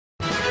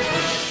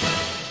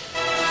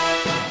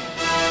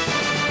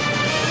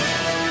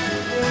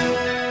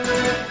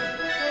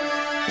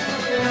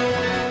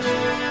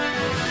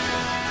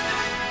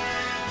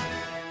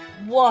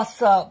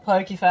What's up,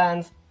 Poke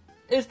fans?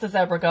 It's the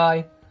Zebra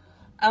Guy,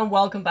 and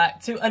welcome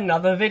back to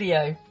another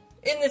video.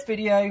 In this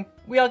video,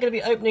 we are going to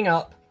be opening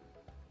up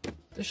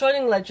the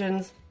Shining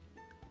Legends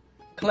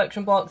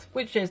collection box,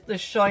 which is the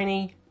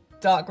shiny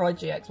Darkrai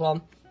GX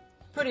one.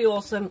 Pretty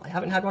awesome. I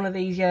haven't had one of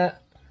these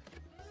yet.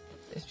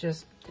 It's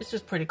just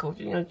pretty cool.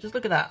 You know, just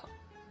look at that.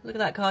 Look at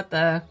that card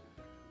there.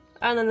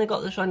 And then they've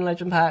got the Shining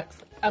Legend packs,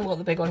 and we've got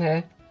the big one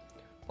here.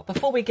 But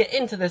before we get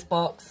into this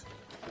box,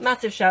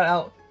 massive shout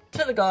out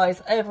to the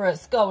guys over at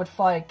Skyward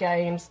Fire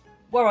Games,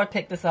 where I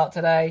picked this up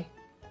today.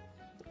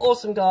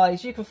 Awesome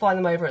guys. You can find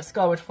them over at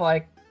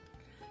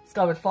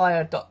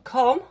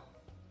skywardfire.com.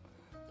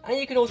 And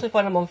you can also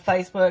find them on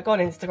Facebook, on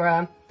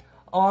Instagram,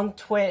 on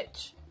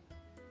Twitch.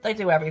 They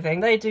do everything.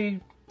 They do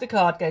the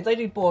card games, they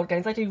do board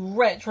games, they do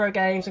retro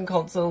games and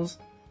consoles.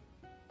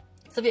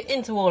 So if you're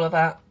into all of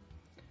that,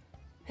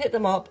 hit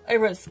them up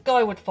over at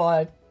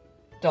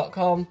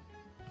skywardfire.com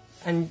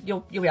and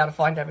you'll be able to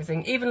find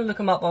everything. Even look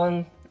them up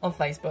on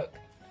Facebook.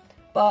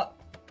 But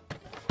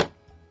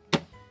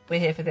we're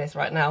here for this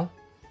right now.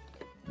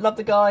 Love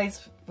the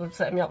guys for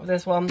setting me up with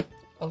this one.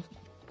 I've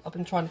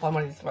been trying to find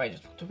one of these for ages,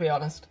 to be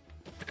honest.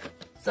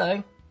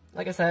 So,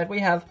 like I said, we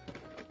have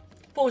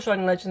 4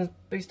 Shining Legends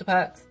booster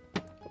packs.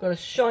 We've got a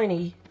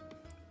shiny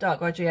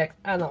Darkrai GX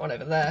and that one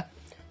over there.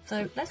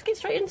 So let's get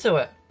straight into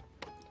it.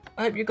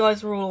 I hope you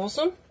guys are all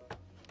awesome.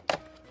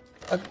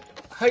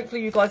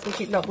 Hopefully you guys can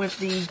keep up with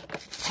the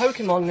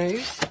Pokemon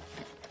news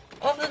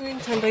of the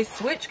Nintendo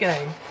Switch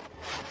game.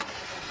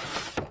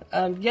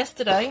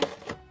 Yesterday,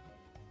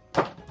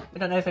 I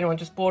don't know if anyone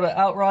just bought it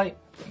outright.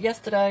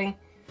 Yesterday,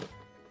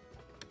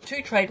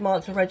 2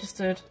 trademarks were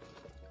registered,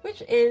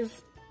 which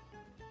is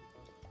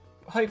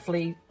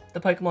hopefully the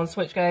Pokemon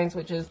Switch games,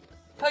 which is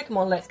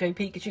Pokemon Let's Go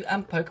Pikachu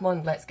and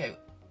Pokemon Let's Go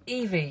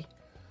Eevee.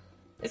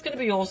 It's going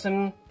to be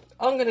awesome.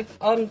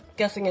 I'm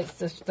guessing it's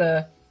just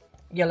the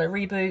yellow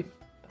reboot.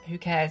 Who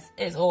cares?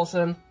 It's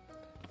awesome.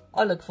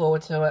 I look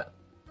forward to it.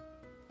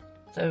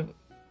 So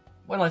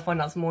when I find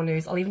out some more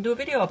news, I'll even do a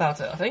video about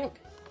it, I think.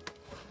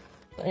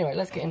 But anyway,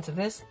 let's get into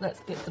this.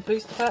 Let's get the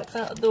booster packs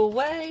out of the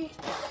way.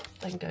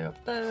 They can go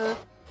up there.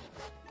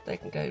 They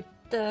can go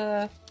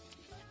there.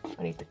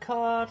 I need the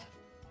card.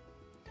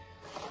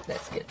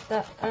 Let's get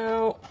that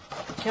out.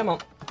 Come on,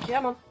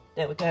 come on.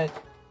 There we go.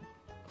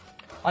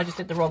 I just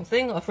did the wrong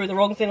thing. I threw the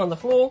wrong thing on the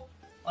floor.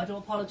 I do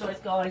apologise,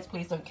 guys.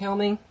 Please don't kill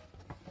me.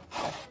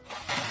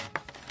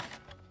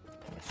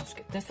 Let's just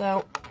get this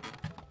out.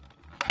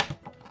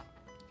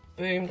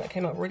 Boom, that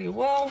came out really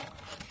well.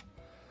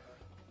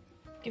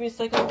 Give me a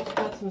second, I'll just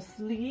grab some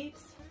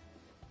sleeves.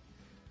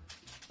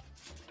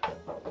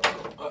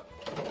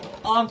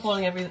 I'm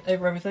falling over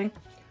everything.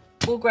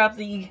 We'll grab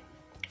the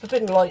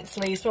Forbidden Light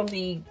sleeves from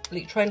the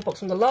Elite Trainer box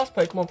from the last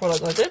Pokemon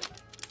product I did.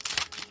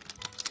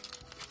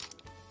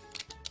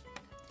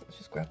 Let's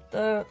just grab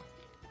that.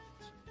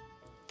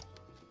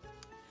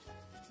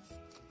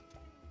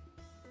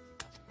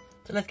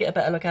 So let's get a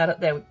better look at it.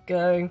 There we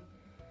go.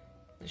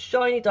 The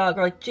shiny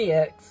Darkrai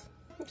GX,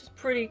 which is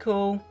pretty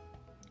cool.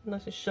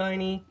 Nice and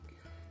shiny.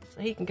 So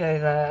he can go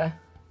there.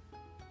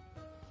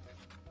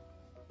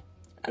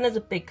 And there's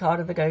a big card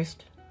of the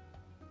Ghost.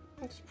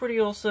 It's pretty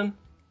awesome.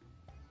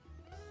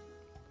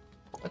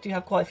 I do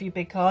have quite a few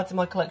big cards in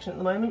my collection at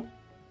the moment.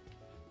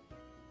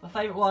 My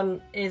favourite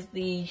one is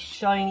the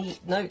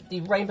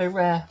the Rainbow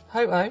Rare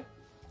Ho-Oh,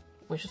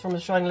 which is from the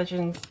Shining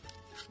Legends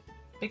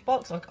big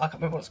box. I can't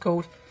remember what it's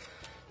called.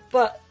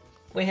 But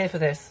we're here for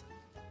this.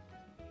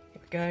 Here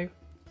we go.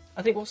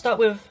 I think we'll start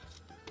with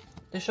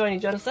the shiny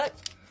Genesect.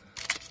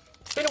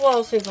 It's been a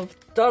while since I've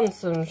done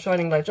some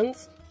Shining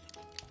Legends,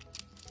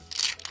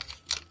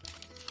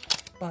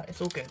 but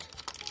it's all good.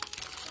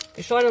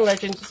 The Shining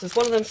Legends is just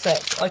one of them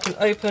sets I can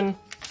open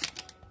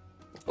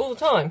all the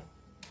time.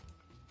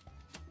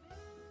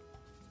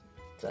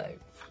 So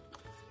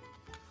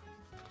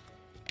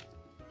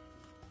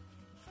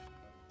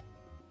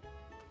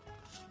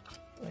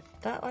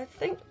like that, I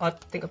think I've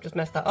just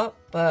messed that up,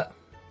 but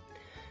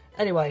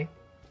anyway,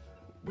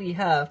 we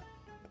have,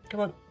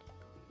 come on,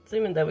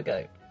 zoom in, there we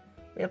go.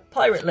 We have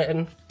Pirate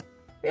Litten,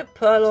 we have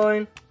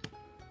Purloin,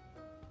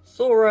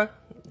 Zorora,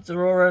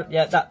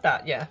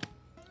 yeah, yeah,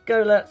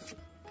 Golett,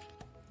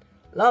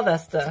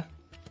 Larvesta,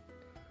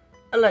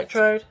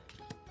 Electrode,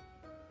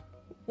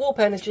 Warp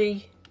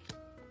Energy,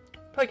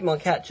 Pokemon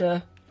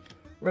Catcher,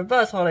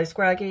 Reverse Holo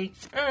Scraggy,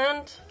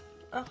 and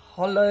a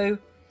Holo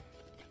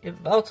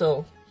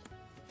Yveltal.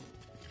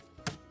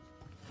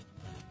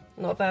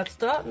 Not a bad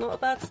start, not a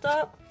bad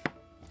start.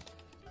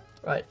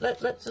 Right,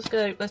 let's just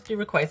go, let's do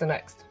Rayquaza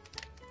next.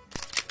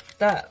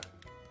 That,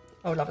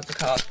 I would love as a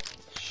card.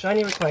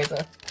 Shiny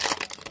Rayquaza.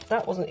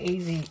 That was an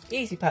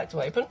easy pack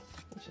to open.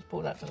 Let's just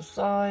pull that to the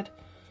side.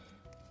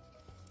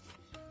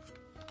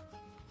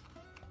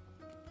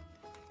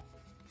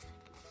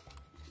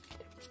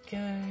 There we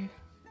go.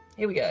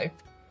 Here we go.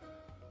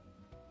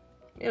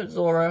 We have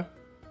Zora.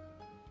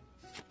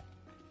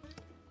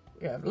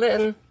 We have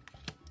Litten,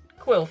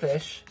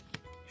 Quillfish,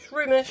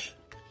 Shroomish,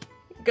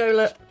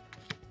 Golett,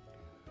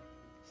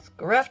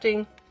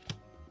 Scrafting,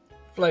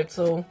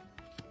 Floatzel,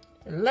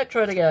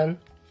 Electrode again.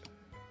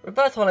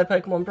 Reverse Holo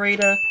Pokemon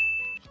Breeder.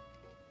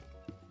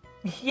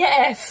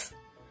 Yes!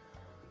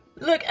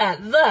 Look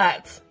at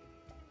that!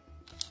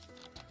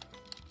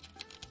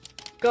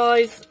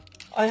 Guys,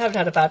 I haven't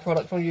had a bad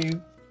product from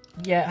you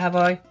yet, have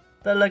I?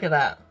 But look at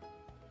that.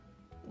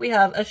 We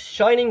have a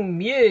Shining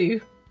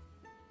Mew.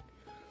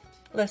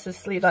 Let's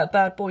just sleeve that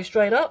bad boy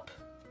straight up.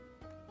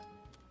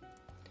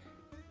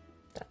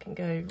 That can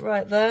go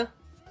right there.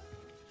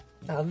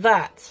 Now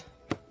that,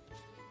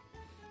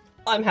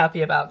 I'm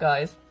happy about,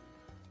 guys.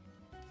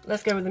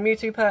 Let's go with the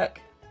Mewtwo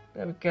pack.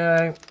 There we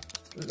go.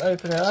 Let's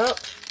open it up.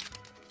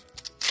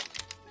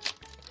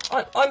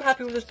 I'm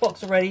happy with this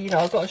box already. You know,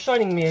 I've got a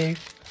Shining Mew.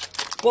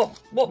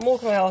 What more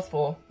can I ask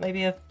for?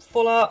 Maybe a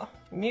full art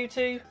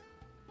Mewtwo?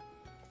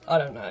 I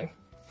don't know.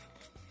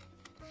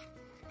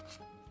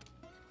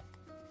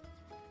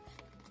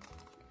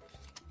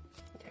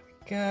 There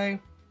we go.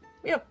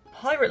 We have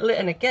Pirate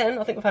Litten again.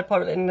 I think we've had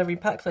Pirate Litten in every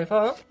pack so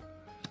far.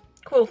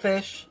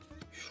 Quillfish,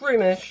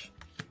 Shroomish,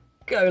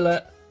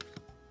 Golett,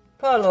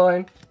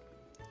 Purloin,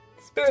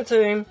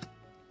 Spiritomb,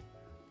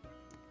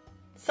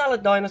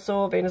 Salad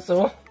Dinosaur,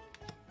 Venusaur,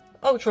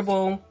 Ultra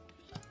Ball,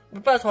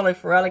 Reverse Holo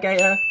for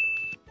Alligator.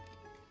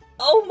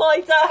 Oh my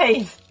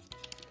days!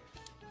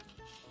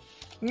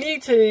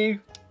 Mewtwo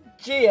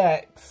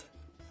GX.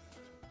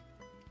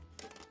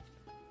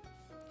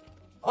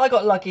 I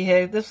got lucky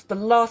here. This is the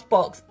last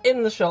box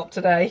in the shop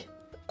today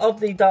of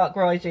the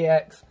Darkrai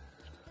GX.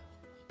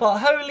 But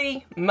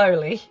holy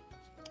moly.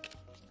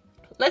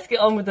 Let's get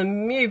on with the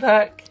Mew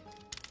pack.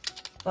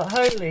 But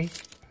holy.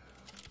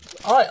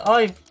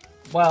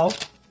 Well,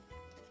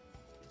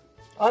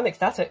 I'm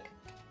ecstatic.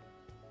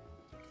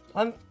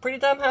 I'm pretty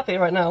damn happy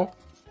right now.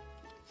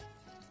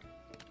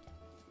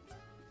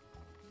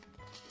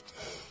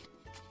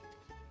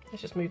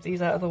 Let's just move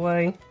these out of the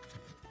way.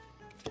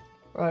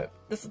 Right,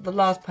 this is the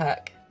last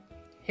pack.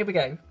 Here we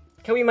go.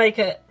 Can we make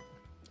it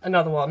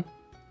another one?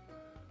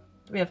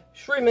 We have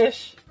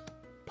Shroomish,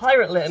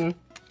 Pirate Litten,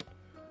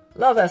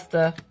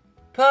 Larvesta,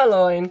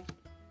 Purloin,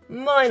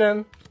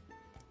 Minun,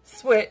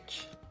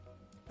 Switch,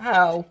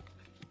 Howl,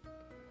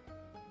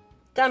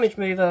 Damage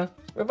Mover,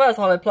 Reverse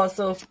Holo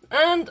Plusle,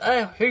 and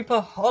a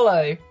Hooper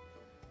Holo.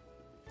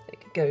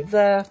 It could go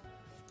there.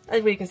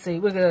 As we can see,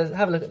 we're going to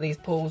have a look at these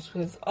pulls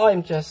because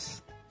I'm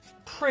just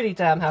pretty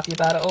damn happy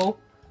about it all.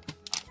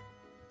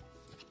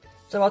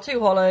 So our two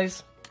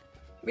holos,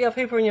 we have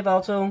Hooper and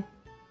Yveltal.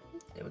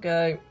 There we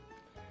go.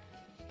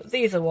 But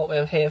these are what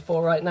we're here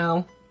for right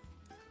now.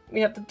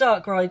 We have the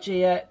Darkrai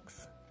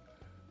GX,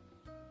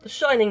 the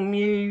Shining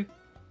Mew,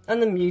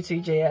 and the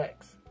Mewtwo GX.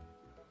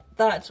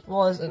 That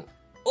was an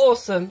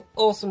awesome,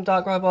 awesome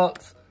Darkrai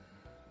box.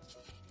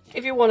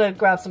 If you want to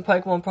grab some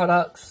Pokemon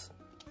products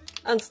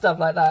and stuff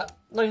like that,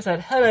 like I said,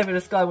 head over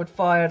to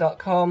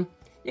skywardfire.com.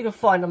 You can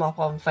find them up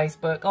on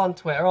Facebook, on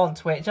Twitter, on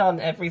Twitch,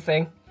 on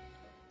everything.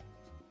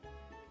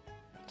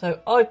 So,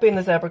 I've been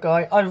the Zebra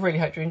Guy. I really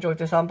hope you enjoyed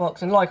this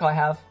unboxing like I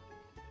have.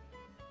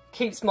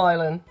 Keep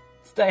smiling,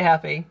 stay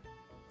happy,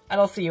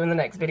 and I'll see you in the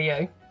next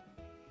video.